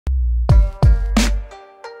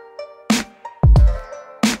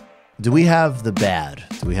do we have the bad?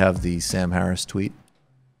 Do we have the Sam Harris tweet?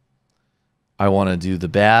 I want to do the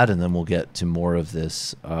bad, and then we'll get to more of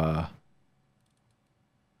this.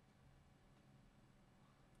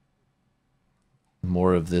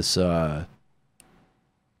 More of this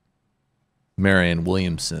Marianne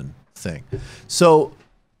Williamson thing. So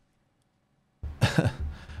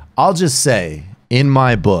I'll just say, in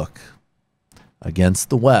my book, Against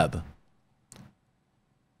the Web,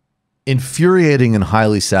 infuriating and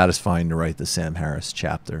highly satisfying to write the Sam Harris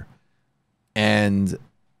chapter. And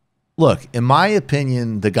look, in my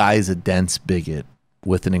opinion, the guy is a dense bigot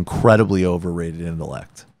with an incredibly overrated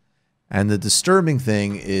intellect. And the disturbing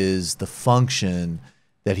thing is the function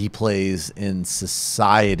that he plays in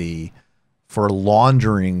society for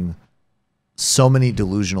laundering so many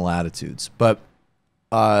delusional attitudes. But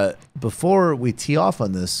before we tee off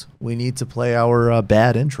on this, we need to play our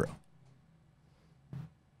bad intro.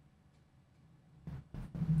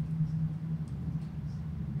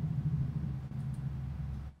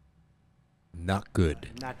 Not good.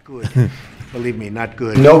 Not good. Believe me, not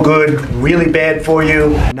good. No good. Really bad for you.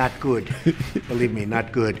 Not good. Believe me,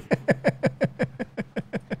 not good.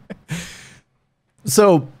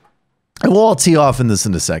 So, and we'll all tee off in this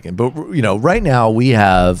in a second. But, you know, right now we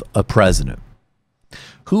have a president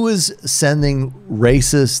who is sending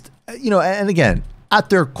racist, you know, and again, at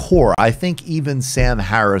their core, I think even Sam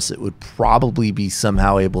Harris, it would probably be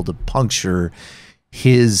somehow able to puncture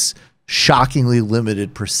his shockingly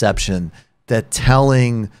limited perception that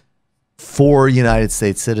telling 4 United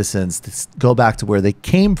States citizens to go back to where they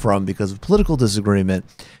came from because of political disagreement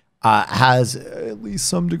has at least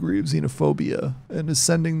some degree of xenophobia and is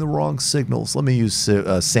sending the wrong signals. Let me use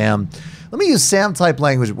Sam. Let me use Sam type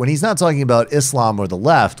language when he's not talking about Islam or the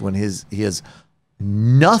left, when he has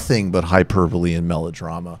nothing but hyperbole and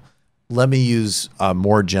melodrama. Let me use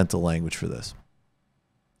more gentle language for this.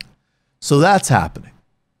 So that's happening.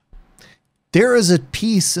 There is a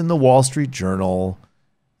piece in the Wall Street Journal.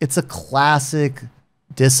 It's a classic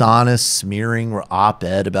dishonest smearing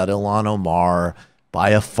op-ed about Ilhan Omar by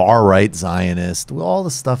a far-right Zionist, with all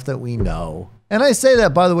the stuff that we know. And I say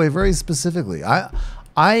that, by the way, very specifically.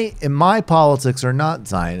 I in my politics are not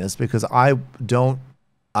Zionist because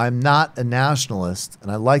I'm not a nationalist,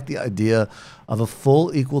 and I like the idea of a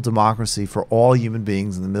full equal democracy for all human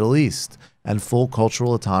beings in the Middle East and full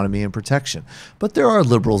cultural autonomy and protection. But there are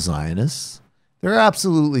liberal Zionists. There are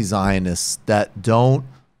absolutely Zionists that don't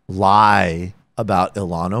lie about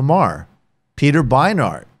Ilhan Omar. Peter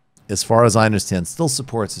Beinart, as far as I understand, still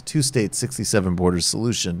supports a 2-state 67 border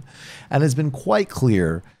solution and has been quite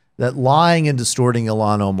clear that lying and distorting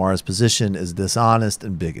Ilhan Omar's position is dishonest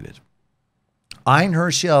and bigoted. Ayn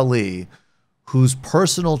Hirsi Ali, whose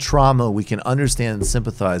personal trauma we can understand and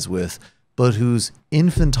sympathize with, but whose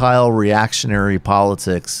infantile reactionary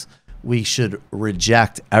politics we should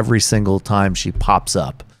reject every single time she pops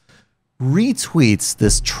up, retweets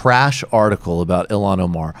this trash article about Ilhan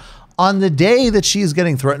Omar on the day that she is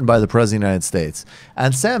getting threatened by the President of the United States.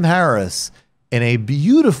 And Sam Harris, in a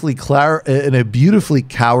beautifully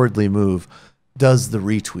cowardly move, does the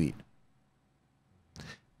retweet,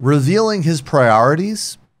 revealing his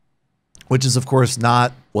priorities, which is, of course,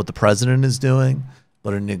 not what the president is doing,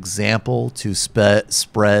 but an example to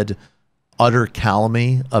spread utter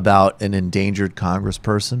calumny about an endangered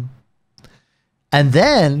congressperson. And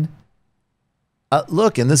then,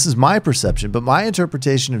 look, and this is my perception, but my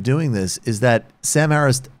interpretation of doing this is that Sam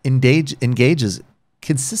Harris engages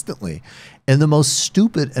consistently in the most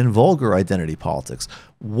stupid and vulgar identity politics.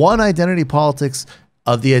 One identity politics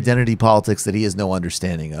of the identity politics that he has no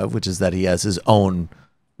understanding of, which is that he has his own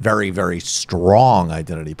very, very strong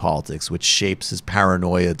identity politics, which shapes his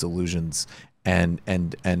paranoia, delusions, and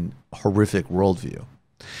horrific worldview.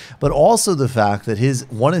 But also the fact that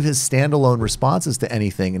one of his standalone responses to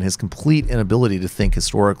anything and his complete inability to think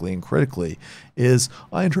historically and critically is,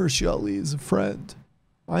 Ayn Hirsi Ali is a friend.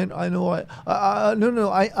 I know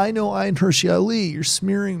Ayn Hirsi Ali, you're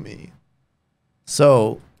smearing me.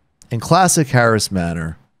 So in classic Harris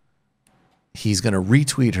manner, he's going to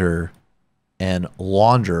retweet her and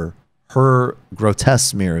launder her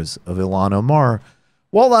grotesque smears of Ilhan Omar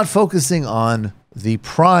while not focusing on the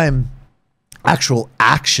prime actual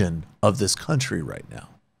action of this country right now.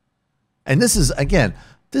 And this is, again,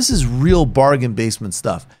 this is real bargain basement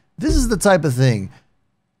stuff. This is the type of thing,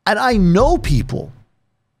 and I know people,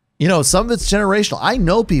 you know, some of it's generational. I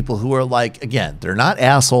know people who are like, again, they're not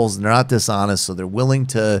assholes and they're not dishonest, so they're willing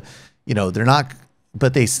to, you know, they're not,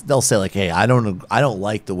 but they'll say like, hey, I don't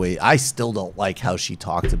like the way, I still don't like how she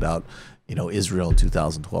talked about, you know, Israel in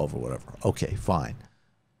 2012 or whatever. Okay, fine.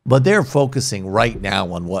 But they're focusing right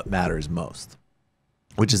now on what matters most.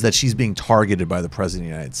 which is that she's being targeted by the president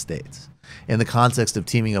of the United States in the context of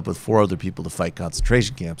teaming up with 4 other people to fight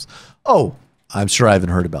concentration camps. Oh, I'm sure I haven't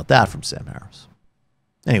heard about that from Sam Harris.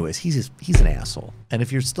 Anyways, he's an asshole. And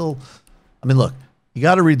if you're still, I mean, look, you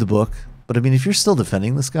got to read the book, but I mean, if you're still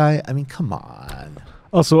defending this guy, I mean, come on.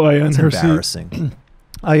 Also, It's embarrassing.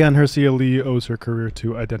 Ayaan Hirsi Ali owes her career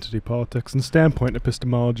to identity politics and standpoint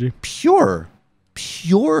epistemology. Pure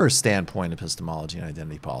standpoint epistemology and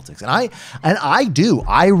identity politics. And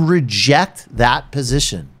I reject that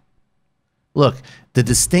position. Look, the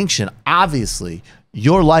distinction, obviously,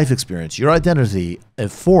 your life experience, your identity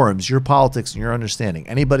informs your politics and your understanding.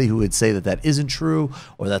 Anybody who would say that that isn't true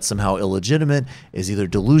or that's somehow illegitimate is either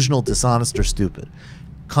delusional, dishonest, or stupid.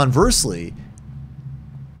 Conversely,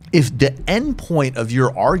 if the end point of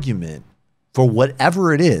your argument for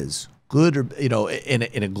whatever it is, good or, in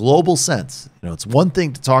a global sense, it's one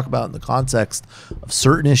thing to talk about in the context of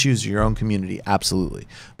certain issues of your own community, absolutely.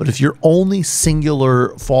 But if your only singular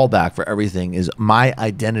fallback for everything is my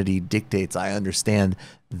identity dictates I understand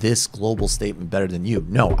this global statement better than you,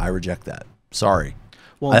 no, I reject that. Sorry.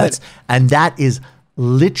 Well, that is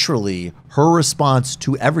literally her response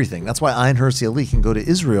to everything. That's why Ayaan Hirsi Ali can go to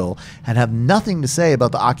Israel and have nothing to say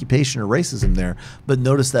about the occupation or racism there, but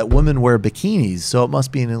notice that women wear bikinis, so it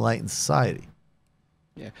must be an enlightened society.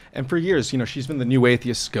 Yeah, and for years, she's been the new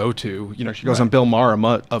atheist's go-to. She goes on Bill Maher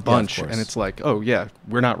a bunch, and it's like, oh yeah,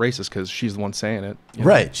 we're not racist because she's the one saying it.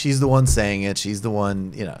 Right, she's the one saying it. She's the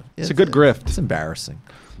one, It's a good grift. It's embarrassing.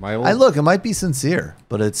 Look, it might be sincere,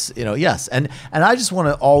 but it's, yes. And I just want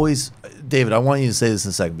to always, David, I want you to say this in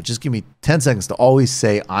a second, but just give me 10 seconds to always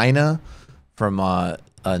say Ina from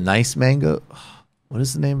Nice Mango. What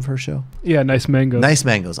is the name of her show? Yeah, Nice Mangoes. Nice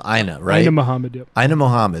Mangoes, Ina, right? Ina Muhammad, yep. Ina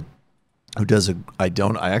Muhammad, who does I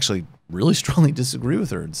actually really strongly disagree with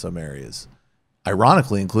her in some areas.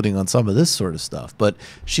 Ironically, including on some of this sort of stuff. But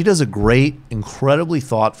she does a great, incredibly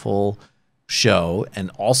thoughtful show, and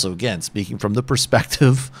also, again, speaking from the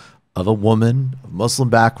perspective of a woman of Muslim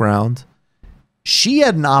background, she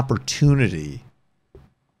had an opportunity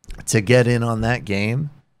to get in on that game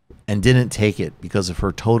and didn't take it because of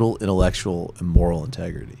her total intellectual and moral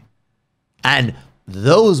integrity. And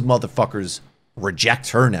those motherfuckers reject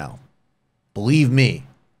her now. Believe me.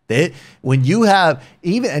 When you have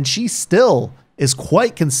and she still is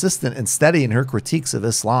quite consistent and steady in her critiques of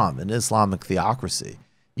Islam and Islamic theocracy.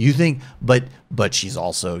 You think, but she's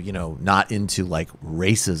also, not into like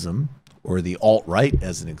racism or the alt-right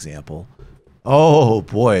as an example. Oh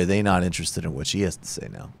boy, are they not interested in what she has to say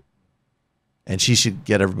now. And she should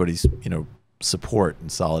get everybody's, support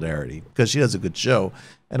and solidarity because she does a good show.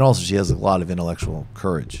 And also she has a lot of intellectual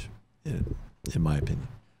courage, in my opinion.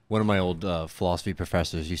 One of my old philosophy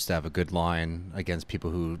professors used to have a good line against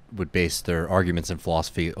people who would base their arguments in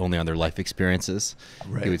philosophy only on their life experiences.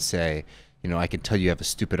 Right. He would say, I can tell you have a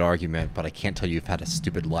stupid argument, but I can't tell you you've had a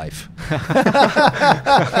stupid life.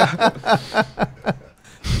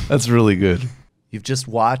 That's really good. You've just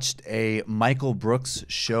watched a Michael Brooks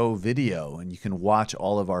show video, and you can watch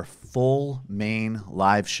all of our full main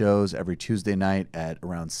live shows every Tuesday night at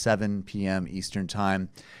around 7 p.m. Eastern Time,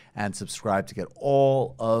 and subscribe to get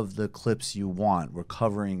all of the clips you want. We're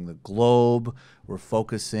covering the globe. We're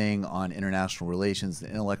focusing on international relations, the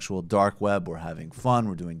intellectual dark web. We're having fun.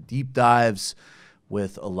 We're doing deep dives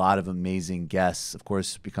with a lot of amazing guests. Of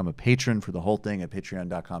course, become a patron for the whole thing at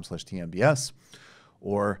patreon.com/TMBS,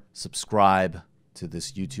 or subscribe to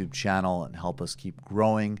this YouTube channel and help us keep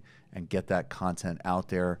growing and get that content out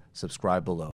there. Subscribe below.